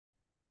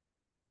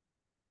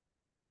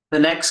The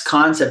next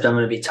concept I'm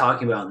going to be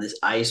talking about in this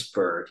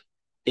iceberg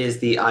is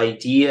the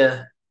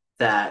idea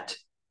that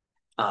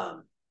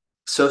um,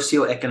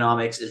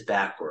 socioeconomics is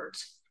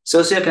backwards.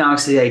 Socioeconomics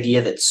is the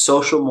idea that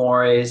social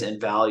mores and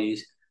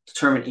values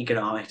determine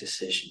economic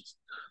decisions,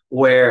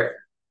 where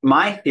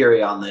my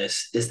theory on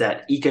this is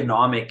that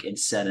economic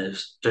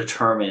incentives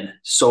determine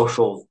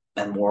social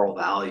and moral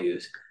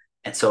values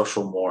and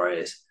social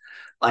mores.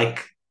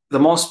 Like the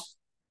most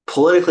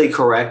politically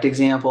correct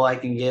example I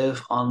can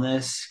give on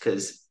this,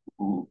 because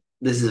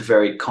this is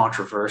very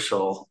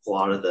controversial, a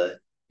lot of the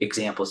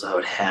examples I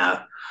would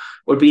have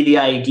would be the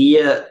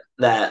idea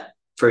that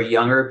for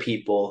younger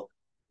people,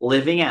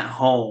 living at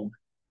home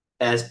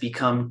has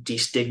become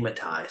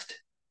destigmatized.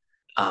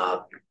 Uh,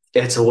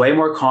 it's way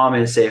more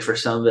common, say, for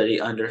somebody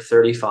under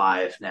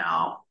 35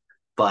 now,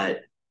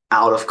 but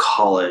out of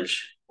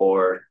college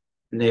or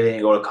maybe they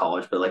go to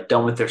college, but like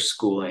done with their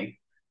schooling,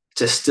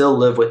 to still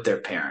live with their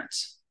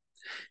parents.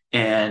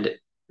 And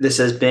this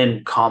has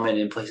been common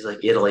in places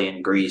like Italy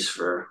and Greece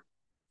for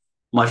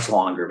much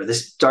longer, but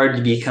this started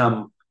to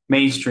become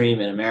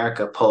mainstream in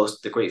America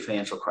post the great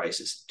financial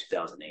crisis in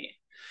 2008.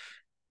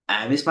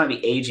 And this might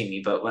be aging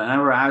me, but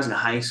whenever I was in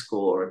high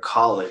school or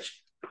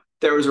college,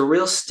 there was a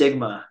real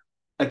stigma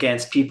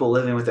against people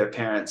living with their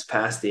parents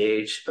past the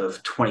age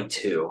of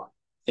 22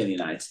 in the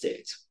United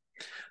States.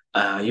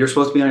 You're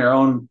supposed to be on your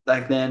own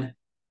back then.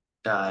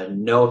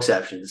 No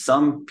exceptions.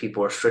 Some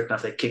people are strict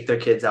enough they kick their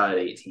kids out at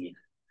 18.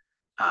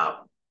 Um,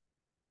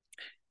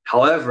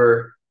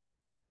 However,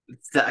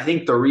 I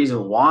think the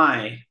reason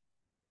why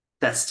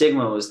that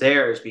stigma was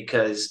there is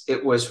because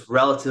it was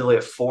relatively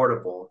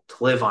affordable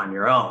to live on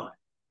your own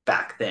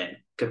back then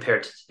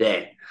compared to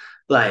today.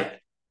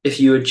 Like, if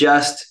you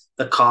adjust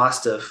the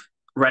cost of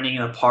renting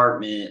an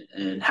apartment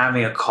and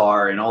having a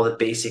car and all the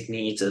basic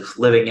needs of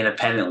living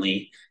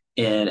independently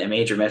in a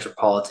major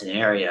metropolitan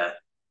area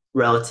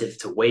relative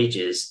to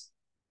wages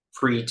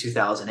pre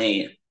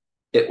 2008,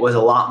 it was a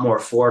lot more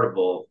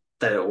affordable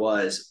than it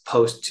was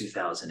post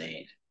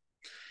 2008.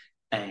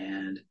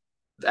 And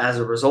as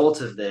a result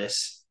of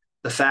this,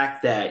 the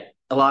fact that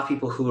a lot of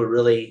people who were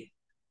really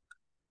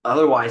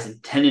otherwise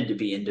intended to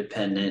be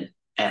independent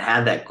and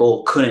had that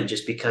goal couldn't,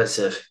 just because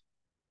of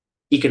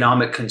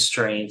economic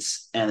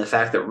constraints and the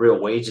fact that real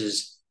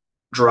wages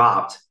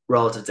dropped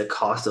relative to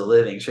cost of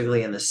living,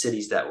 particularly in the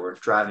cities that were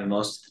driving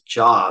most of the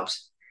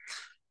jobs,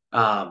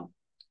 um,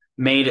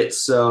 made it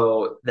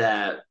so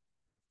that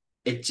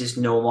it just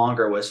no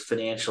longer was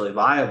financially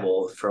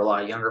viable for a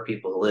lot of younger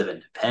people to live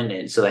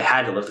independent. So they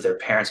had to live with their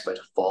parents by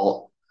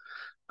default.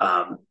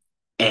 Um,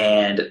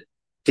 and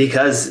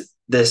because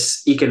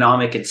this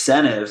economic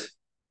incentive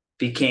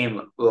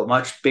became a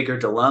much bigger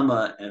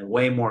dilemma and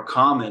way more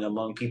common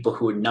among people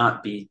who would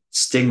not be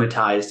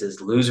stigmatized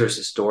as losers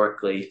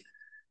historically,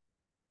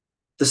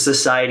 the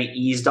society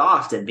eased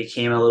off and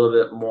became a little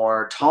bit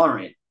more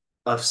tolerant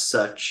of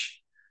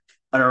such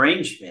an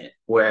arrangement,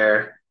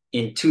 where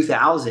in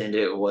 2000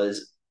 it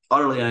was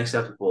utterly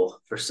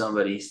unacceptable for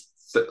somebody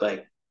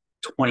like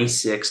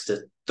 26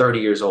 to 30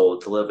 years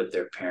old to live with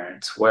their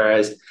parents,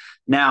 whereas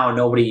now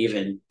nobody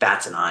even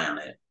bats an eye on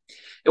it.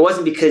 It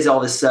wasn't because all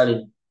of a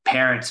sudden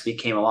parents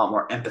became a lot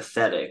more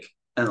empathetic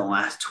in the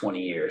last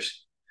 20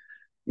 years.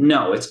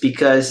 No, it's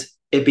because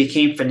it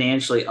became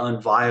financially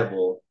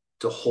unviable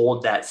to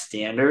hold that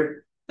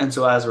standard. And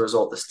so as a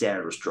result, the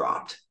standard was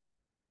dropped.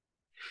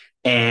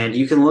 And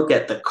you can look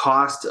at the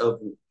cost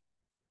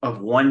of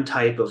one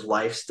type of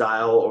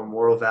lifestyle or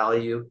moral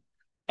value,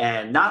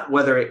 and not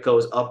whether it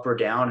goes up or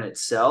down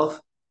itself,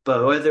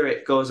 but whether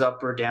it goes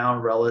up or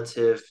down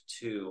relative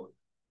to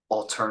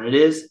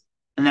alternatives.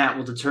 And that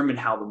will determine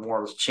how the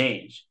morals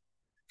change.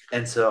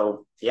 And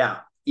so, yeah,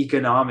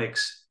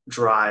 economics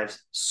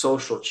drives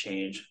social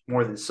change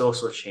more than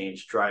social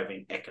change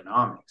driving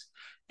economics.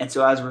 And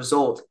so, as a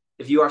result,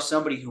 if you are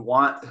somebody who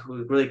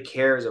really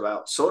cares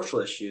about social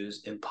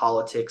issues in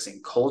politics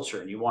and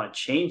culture, and you want to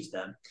change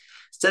them,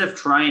 instead of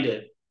trying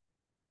to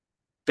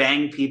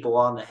bang people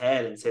on the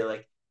head and say,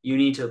 like, you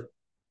need to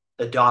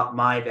adopt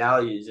my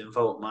values and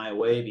vote my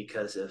way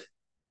because of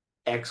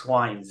X,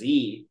 Y, and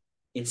Z,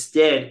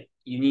 instead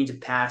you need to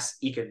pass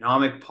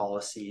economic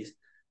policies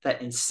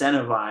that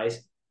incentivize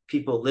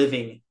people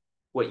living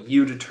what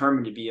you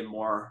determine to be a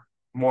more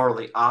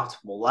morally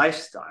optimal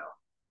lifestyle.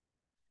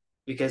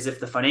 Because if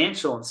the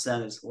financial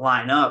incentives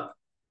line up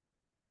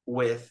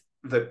with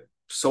the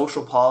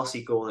social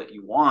policy goal that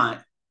you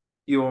want,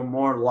 you are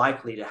more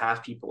likely to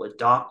have people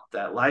adopt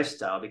that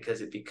lifestyle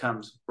because it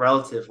becomes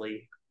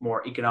relatively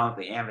more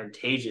economically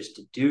advantageous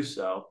to do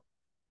so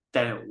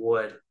than it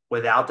would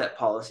without that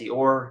policy,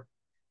 or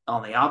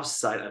on the opposite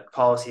side, a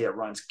policy that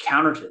runs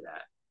counter to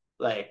that.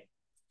 Like,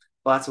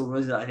 well, that's the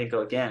reason I think,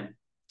 again,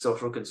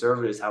 social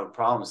conservatives have a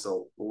problem.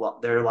 So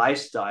their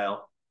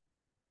lifestyle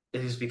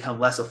has become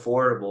less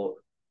affordable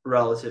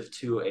relative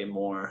to a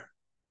more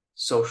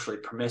socially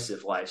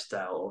permissive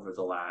lifestyle over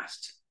the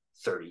last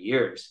 30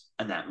 years.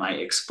 And that might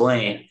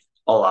explain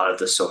a lot of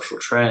the social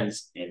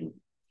trends in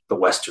the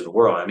Western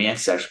world. I mean,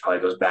 it actually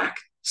probably goes back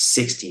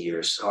 60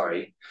 years,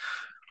 sorry.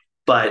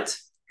 But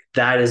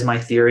that is my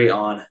theory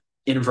on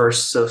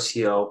inverse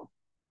socio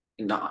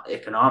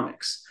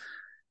economics.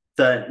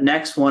 The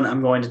next one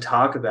I'm going to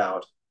talk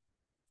about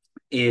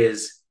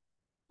is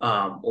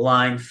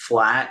lying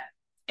flat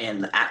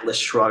and the Atlas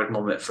Shrugged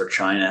moment for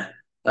China.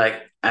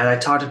 Like, and I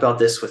talked about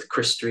this with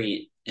Chris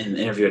Street in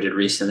the interview I did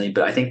recently,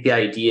 but I think the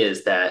idea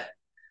is that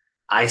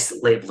I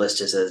label this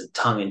just as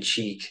tongue in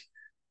cheek,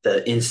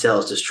 the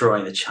incels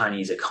destroying the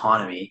Chinese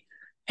economy.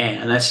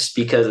 And that's just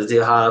because they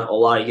have a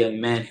lot of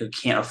young men who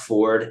can't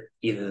afford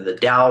either the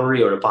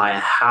dowry or to buy a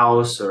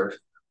house or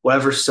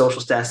whatever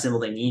social status symbol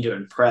they need to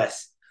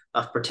impress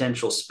a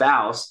potential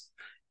spouse.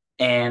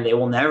 And they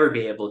will never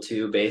be able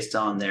to based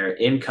on their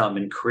income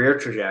and career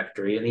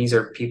trajectory. And these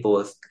are people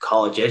with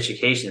college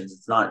educations.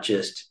 It's not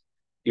just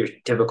your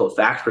typical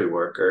factory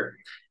worker.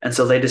 And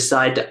so they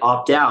decide to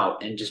opt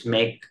out and just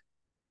make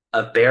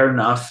a bare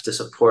enough to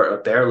support a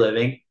bare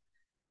living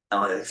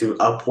through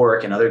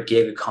Upwork and other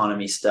gig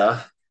economy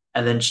stuff,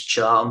 and then just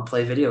chill out and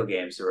play video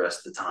games the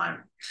rest of the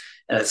time.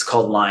 And it's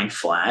called lying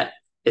flat.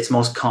 It's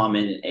most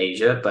common in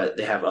Asia, but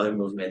they have other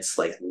movements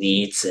like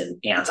NEETs and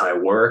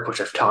anti-work,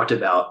 which I've talked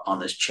about on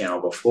this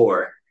channel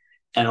before.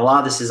 And a lot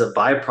of this is a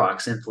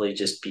byproduct simply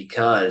just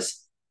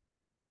because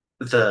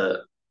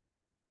the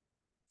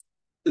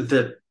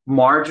the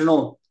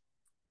marginal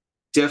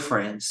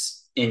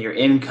difference in your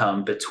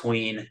income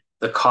between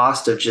the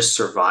cost of just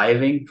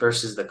surviving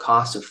versus the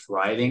cost of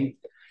thriving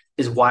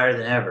is wider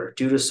than ever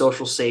due to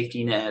social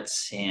safety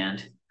nets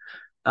and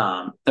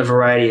a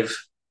variety of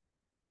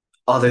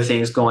other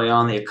things going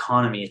on in the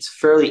economy. It's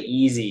fairly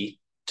easy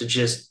to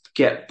just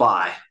get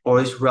by, or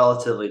at least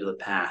relatively to the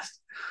past.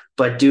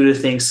 But due to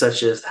things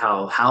such as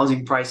how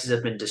housing prices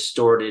have been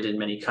distorted in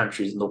many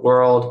countries in the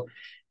world,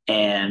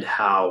 and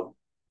how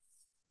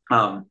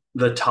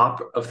the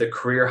top of the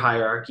career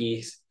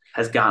hierarchies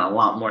has gotten a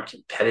lot more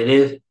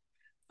competitive,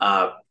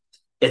 uh,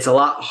 it's a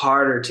lot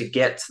harder to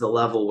get to the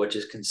level which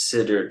is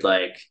considered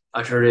like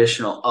a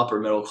traditional upper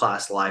middle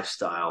class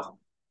lifestyle.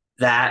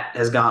 That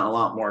has gotten a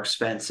lot more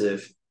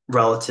expensive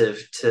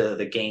relative to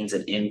the gains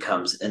in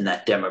incomes in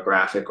that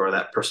demographic or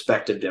that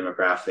prospective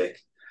demographic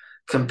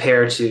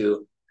compared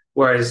to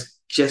whereas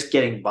just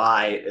getting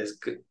by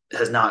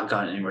has not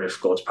gotten any more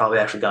difficult. It's probably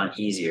actually gotten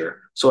easier.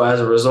 So as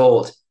a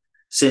result,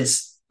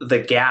 since the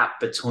gap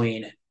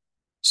between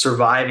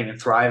surviving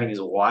and thriving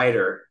is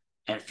wider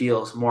and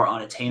feels more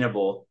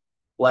unattainable,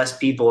 less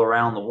people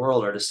around the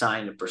world are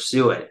deciding to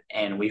pursue it.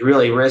 And we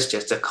really risk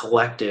just a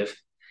collective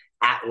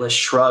Atlas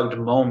shrugged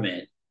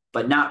moment,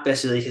 but not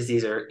necessarily because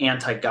these are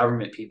anti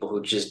government people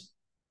who just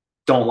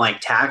don't like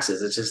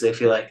taxes. It's just they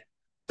feel like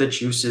the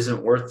juice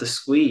isn't worth the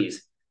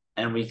squeeze.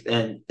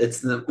 And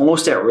it's the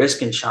most at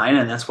risk in China.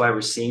 And that's why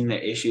we're seeing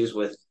the issues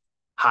with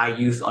high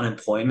youth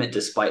unemployment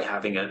despite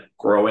having a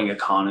growing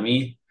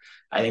economy.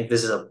 I think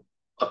this is a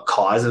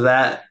cause of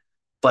that.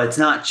 But it's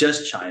not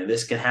just China.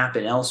 This can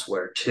happen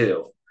elsewhere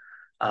too.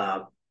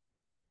 Uh,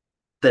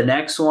 the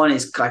next one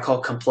is I call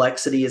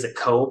complexity as a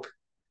cope.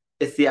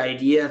 It's the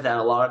idea that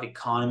a lot of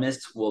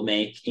economists will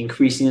make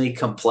increasingly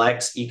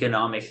complex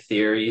economic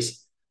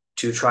theories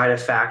to try to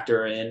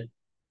factor in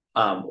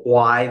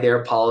why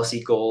their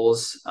policy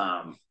goals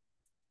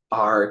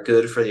are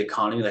good for the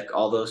economy, like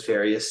all those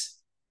various.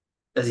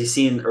 As you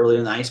seen earlier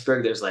in the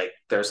iceberg, there's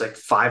like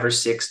 5 or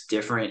 6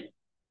 different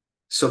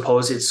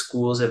supposed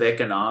schools of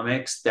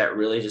economics that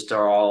really just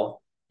are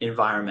all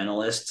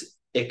environmentalist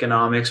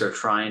economics or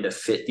trying to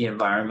fit the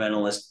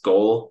environmentalist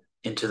goal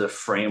into the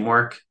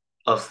framework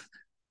of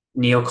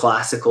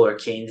neoclassical or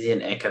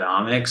Keynesian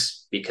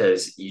economics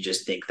because you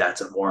just think that's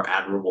a more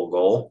admirable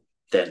goal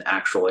than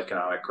actual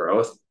economic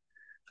growth.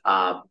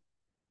 Um,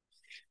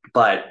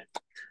 but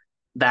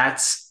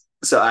that's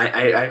so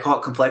I call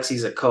it complexity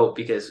as a cope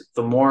because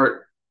the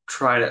more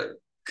try to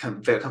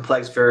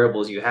complex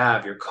variables you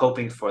have, you're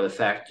coping for the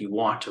fact you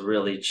want to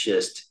really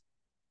just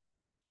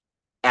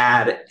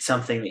add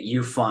something that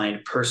you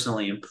find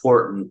personally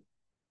important,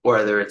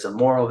 whether it's a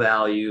moral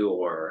value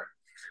or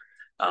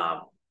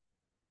um,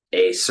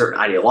 a certain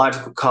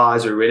ideological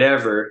cause or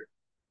whatever,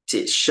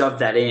 to shove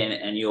that in,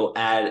 and you'll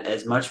add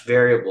as much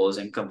variables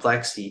and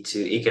complexity to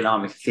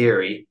economic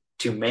theory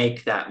to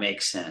make that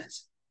make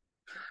sense.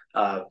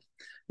 Uh,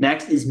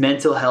 Next is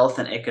mental health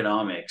and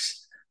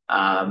economics.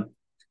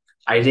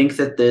 I think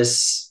that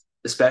this,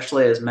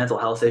 especially as mental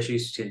health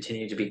issues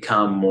continue to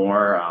become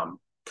more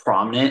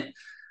prominent,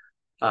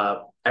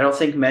 I don't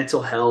think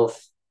mental health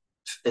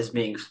is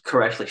being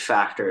correctly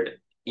factored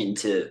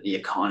into the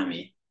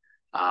economy.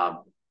 Um,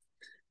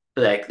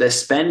 like the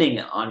spending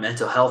on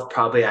mental health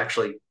probably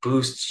actually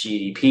boosts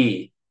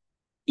GDP,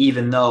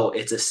 even though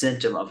it's a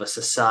symptom of a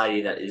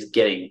society that is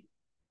getting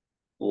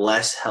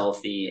less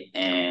healthy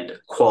and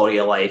quality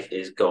of life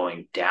is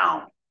going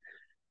down.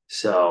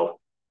 So,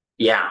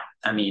 yeah,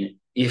 I mean,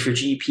 if your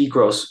GDP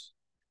grows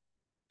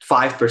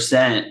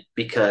 5%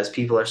 because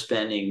people are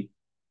spending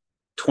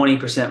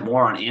 20%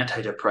 more on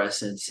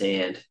antidepressants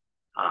and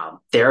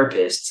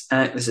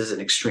therapists, this is an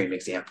extreme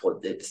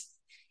example,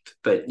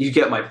 but you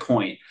get my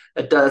point.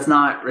 It does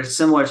not, it's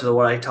similar to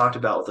what I talked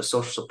about with the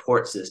social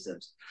support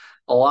systems.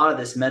 A lot of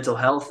this mental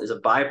health is a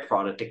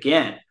byproduct,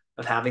 again,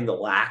 of having the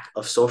lack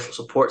of social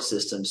support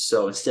systems.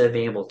 So instead of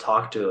being able to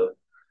talk to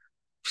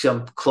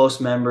some close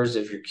members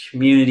of your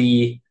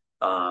community,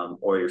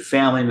 or your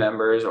family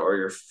members or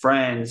your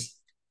friends,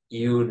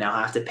 you now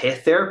have to pay a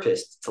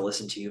therapist to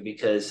listen to you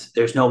because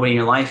there's nobody in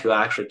your life who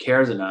actually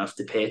cares enough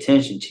to pay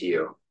attention to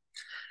you.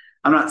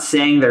 I'm not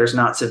saying there's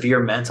not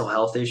severe mental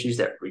health issues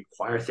that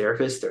require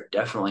therapists. There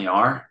definitely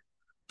are.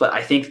 But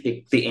I think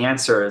the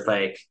answer is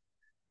like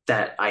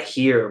that I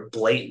hear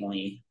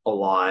blatantly a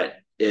lot.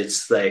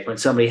 It's like when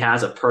somebody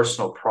has a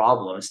personal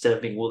problem, instead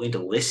of being willing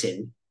to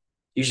listen,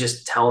 you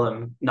just tell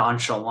them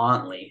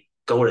nonchalantly,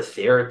 go to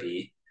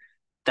therapy.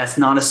 That's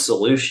not a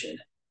solution.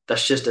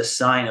 That's just a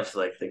sign of,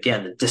 like,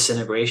 again, the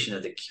disintegration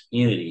of the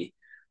community,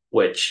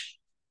 which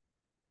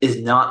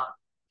is not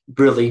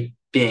really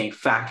being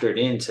factored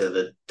into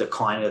the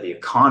decline of the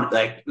economy,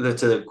 like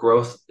to the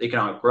growth,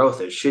 economic growth.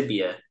 There should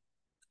be a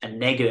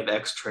negative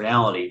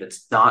externality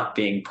that's not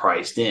being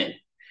priced in.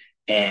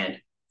 And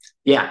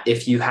yeah,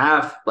 if you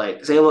have,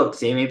 like,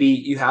 say maybe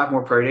you have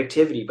more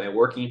productivity by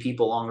working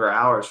people longer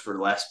hours for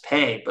less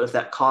pay, but if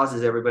that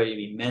causes everybody to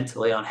be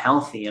mentally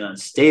unhealthy and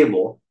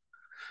unstable,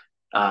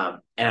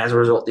 and as a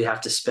result, you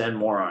have to spend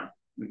more on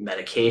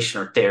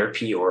medication or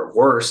therapy, or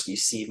worse, you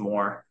see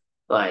more,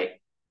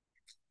 like,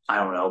 I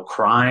don't know,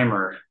 crime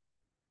or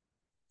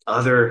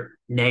other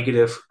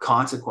negative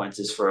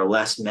consequences for a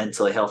less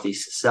mentally healthy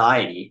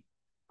society,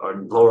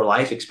 or lower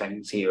life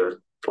expectancy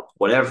or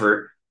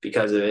whatever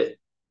because of it.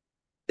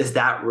 Is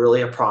that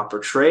really a proper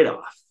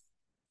trade-off?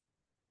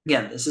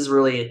 Again, this is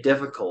really a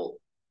difficult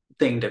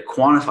thing to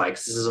quantify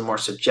because this is a more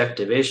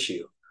subjective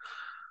issue.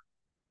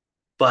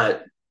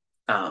 But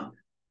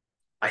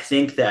I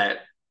think that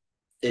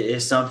it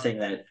is something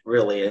that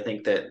really, I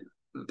think that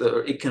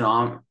the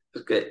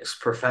economics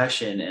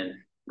profession and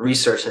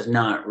research has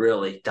not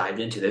really dived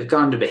into. They've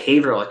gone to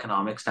behavioral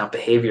economics. Now,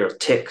 behavioral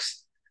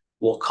ticks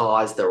will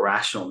cause the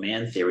rational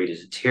man theory to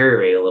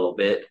deteriorate a little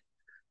bit,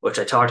 which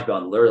I talked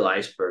about in the Little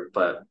Iceberg.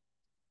 But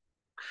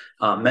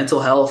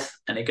mental health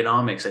and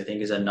economics, I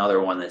think, is another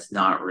one that's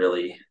not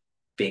really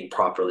being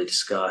properly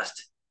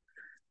discussed.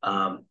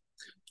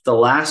 The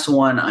last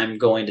one I'm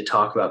going to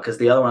talk about, because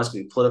the other one is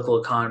going to be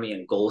political economy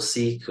and goal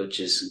seek,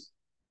 which is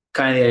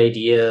kind of the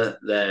idea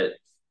that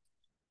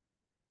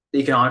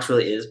economics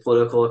really is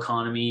political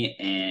economy.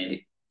 And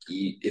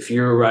if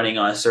you're running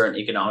on a certain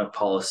economic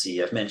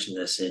policy, I've mentioned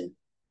this in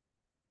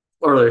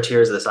earlier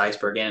tiers of this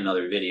iceberg and in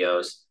other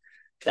videos,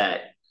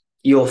 that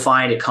you'll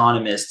find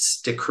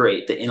economists to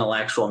create the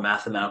intellectual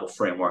mathematical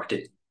framework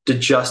to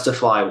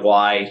justify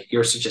why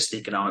your suggested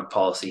economic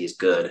policy is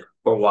good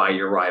or why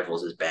your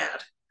rivals is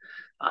bad.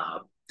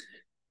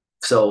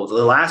 So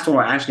the last one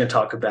we're actually going to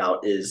talk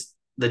about is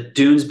the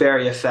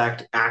Doonesbury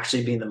effect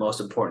actually being the most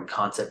important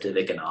concept of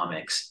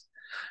economics.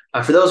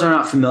 For those who are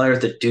not familiar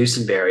with the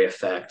Duesenberry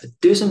effect, the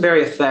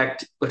Duesenberry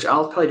effect, which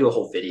I'll probably do a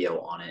whole video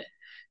on it,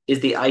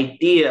 is the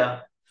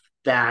idea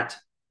that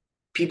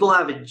people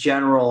have in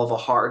general of a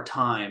hard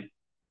time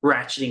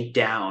ratcheting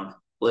down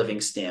living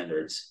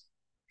standards.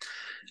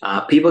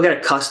 People get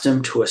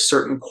accustomed to a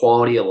certain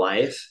quality of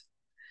life,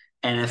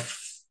 and if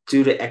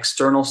due to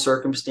external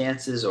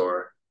circumstances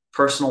or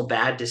personal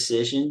bad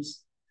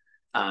decisions,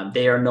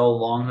 they are no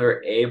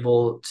longer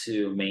able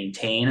to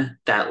maintain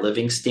that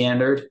living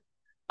standard.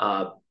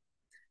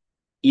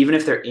 Even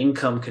if their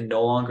income can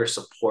no longer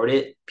support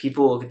it,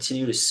 people will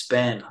continue to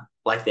spend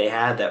like they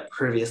had that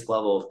previous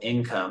level of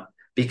income,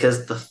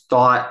 because the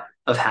thought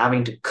of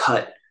having to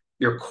cut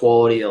your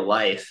quality of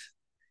life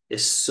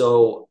is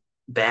so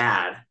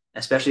bad,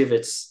 especially if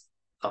it's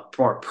a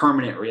more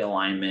permanent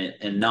realignment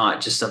and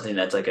not just something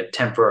that's like a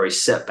temporary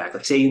setback.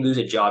 Like, say you lose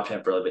a job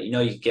temporarily, but you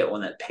know you get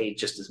one that paid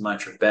just as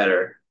much or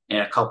better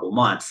in a couple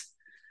months.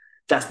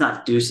 That's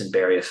not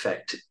Duesenberry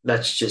effect.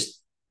 That's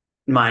just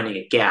minding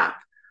a gap.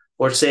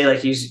 Or say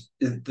like use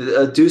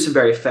the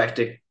Duesenberry effect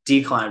to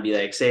decline would be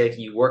like, say like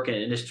you work in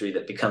an industry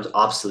that becomes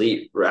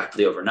obsolete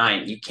rapidly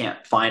overnight. You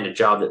can't find a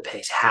job that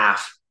pays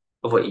half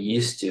of what you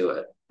used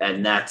to,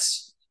 and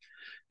that's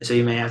so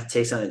you may have to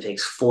take something that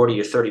takes 40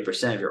 or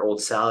 30% of your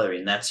old salary,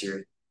 and that's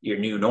your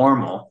new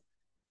normal.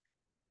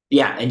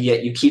 Yeah, and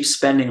yet you keep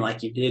spending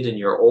like you did in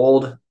your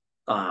old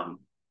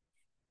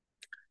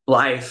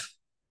life.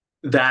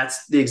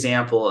 That's the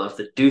example of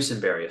the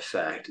Duesenberry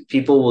effect.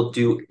 People will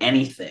do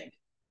anything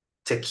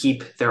to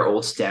keep their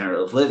old standard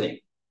of living.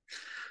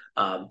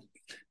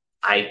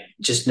 I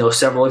just know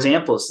several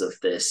examples of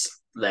this,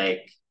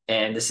 like,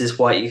 and this is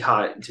why you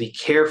have to be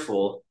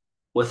careful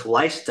with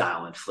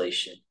lifestyle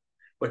inflation,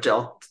 which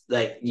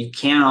you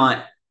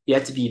cannot, you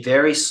have to be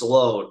very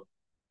slow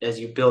as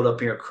you build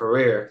up your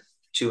career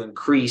to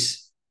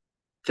increase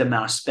the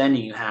amount of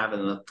spending you have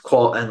and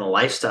the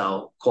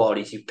lifestyle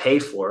qualities you pay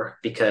for,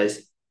 because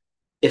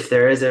if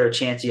there is a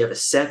chance you have a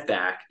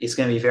setback, it's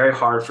going to be very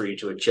hard for you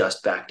to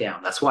adjust back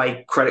down. That's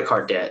why credit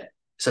card debt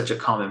is such a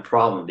common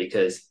problem,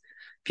 because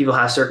people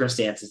have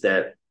circumstances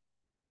that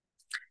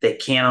they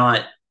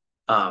cannot,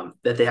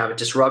 that they have a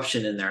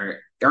disruption in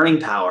their earning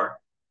power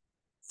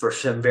for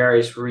some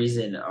various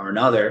reason or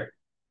another,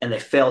 and they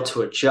fail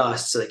to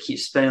adjust. So they keep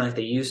spending like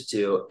they used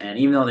to. And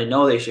even though they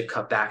know they should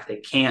cut back, they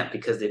can't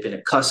because they've been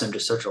accustomed to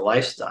such a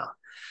lifestyle.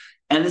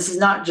 And this is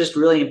not just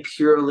really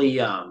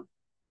purely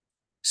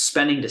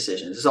spending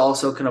decisions. This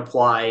also can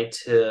apply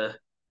to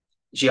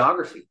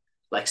geography.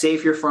 Like, say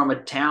if you're from a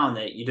town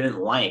that you didn't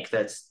like,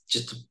 that's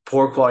just a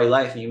poor quality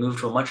life, and you move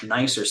to a much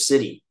nicer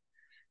city,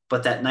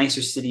 but that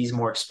nicer city is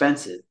more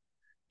expensive,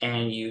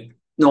 and you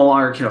no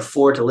longer can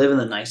afford to live in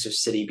the nicer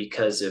city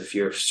because of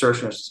your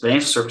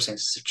financial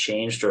circumstances have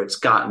changed or it's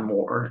gotten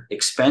more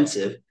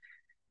expensive.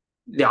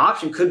 The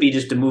option could be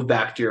just to move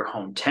back to your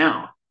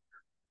hometown.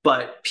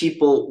 But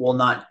people will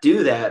not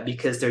do that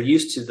because they're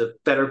used to the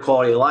better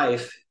quality of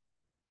life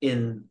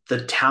in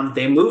the town that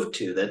they moved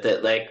to.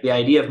 That like the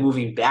idea of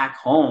moving back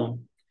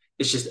home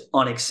is just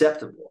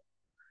unacceptable.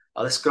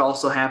 This could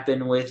also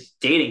happen with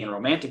dating and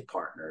romantic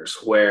partners,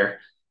 where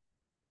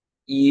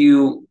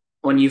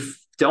when you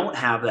don't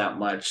have that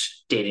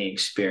much dating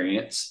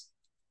experience,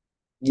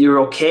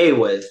 you're okay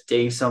with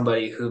dating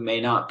somebody who may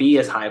not be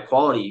as high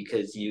quality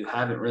because you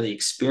haven't really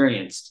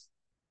experienced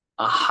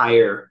a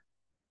higher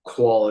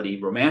quality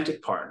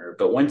romantic partner.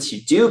 But once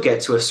you do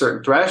get to a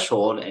certain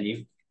threshold and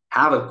you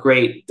have a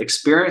great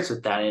experience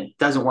with that, and it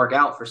doesn't work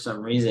out for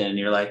some reason, and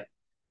you're like,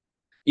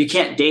 you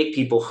can't date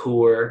people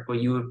who are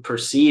what you would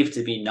perceive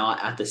to be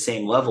not at the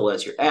same level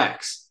as your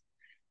ex.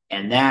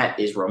 And that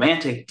is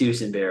romantic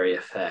Duesenberry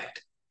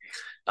effect.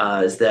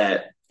 Is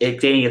that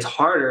dating gets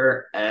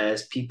harder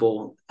as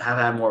people have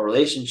had more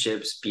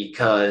relationships,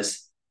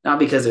 because not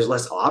because there's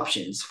less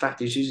options. In fact,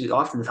 there's usually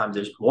oftentimes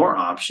there's more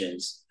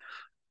options.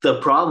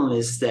 The problem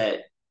is that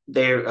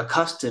they're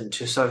accustomed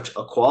to such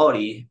a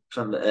quality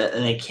and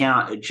they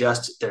can't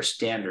adjust their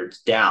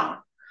standards down.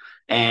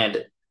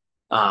 And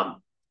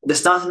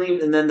that's not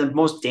something. And then the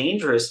most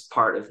dangerous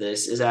part of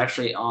this is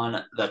actually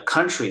on the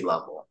country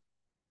level,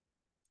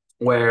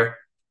 where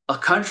a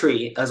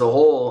country as a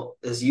whole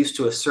is used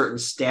to a certain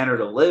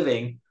standard of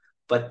living,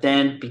 but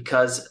then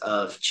because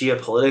of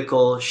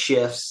geopolitical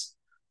shifts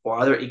or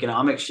other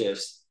economic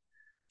shifts,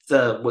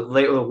 the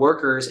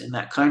workers in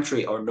that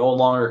country are no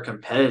longer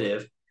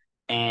competitive,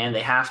 and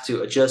they have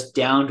to adjust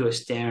down to a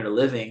standard of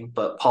living.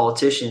 But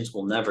politicians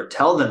will never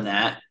tell them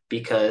that,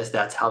 because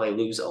that's how they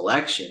lose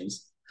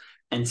elections.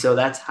 And so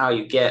that's how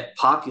you get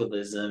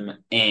populism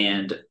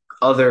and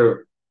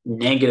other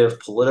negative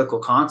political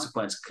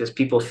consequence, because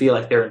people feel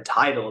like they're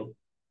entitled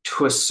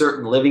to a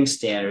certain living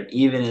standard,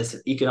 even as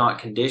economic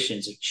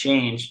conditions have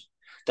changed,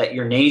 that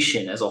your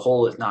nation as a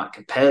whole is not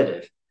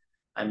competitive.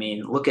 I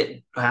mean, look at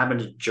what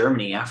happened to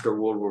Germany after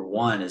World War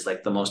One is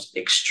like the most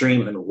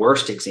extreme and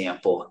worst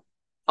example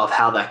of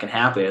how that can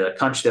happen. A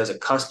country that's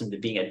accustomed to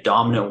being a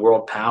dominant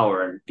world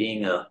power and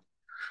being a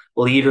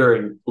leader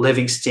in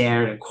living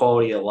standard and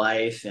quality of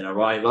life and a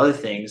variety of other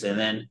things. And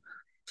then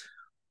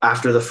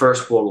after the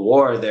First World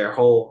War, their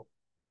whole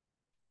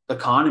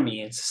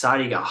economy and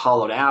society got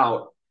hollowed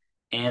out,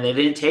 and they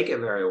didn't take it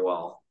very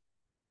well.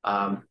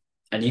 And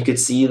you could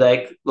see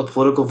like the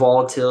political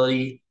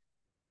volatility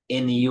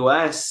in the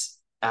US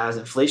as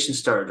inflation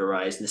started to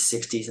rise in the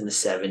 60s and the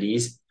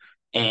 70s.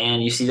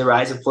 And you see the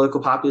rise of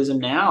political populism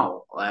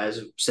now,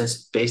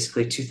 since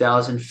basically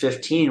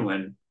 2015,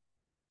 when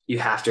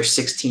after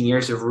 16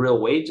 years of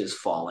real wages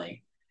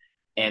falling.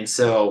 And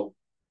so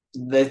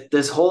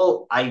this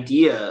whole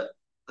idea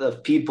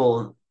of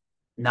people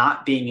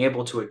not being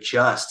able to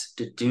adjust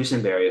to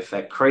Duesenberry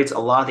effect creates a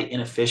lot of the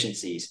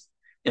inefficiencies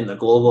in the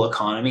global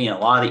economy and a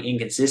lot of the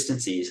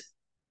inconsistencies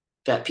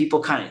that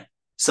people kind of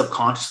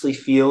subconsciously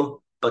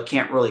feel but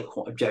can't really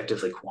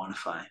objectively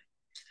quantify.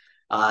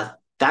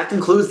 That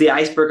concludes the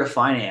iceberg of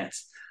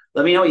finance.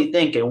 Let me know what you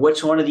think, and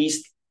which one of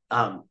these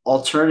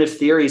alternative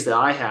theories that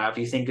I have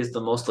you think is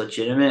the most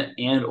legitimate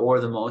and or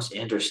the most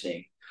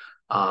interesting.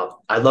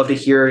 I'd love to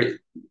hear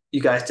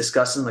you guys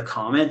discuss in the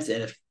comments,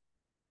 and if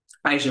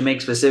I should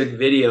make specific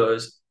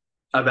videos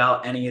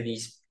about any of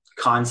these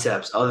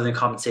concepts other than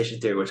compensation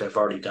theory, which I've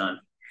already done.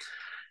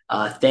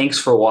 Thanks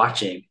for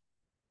watching.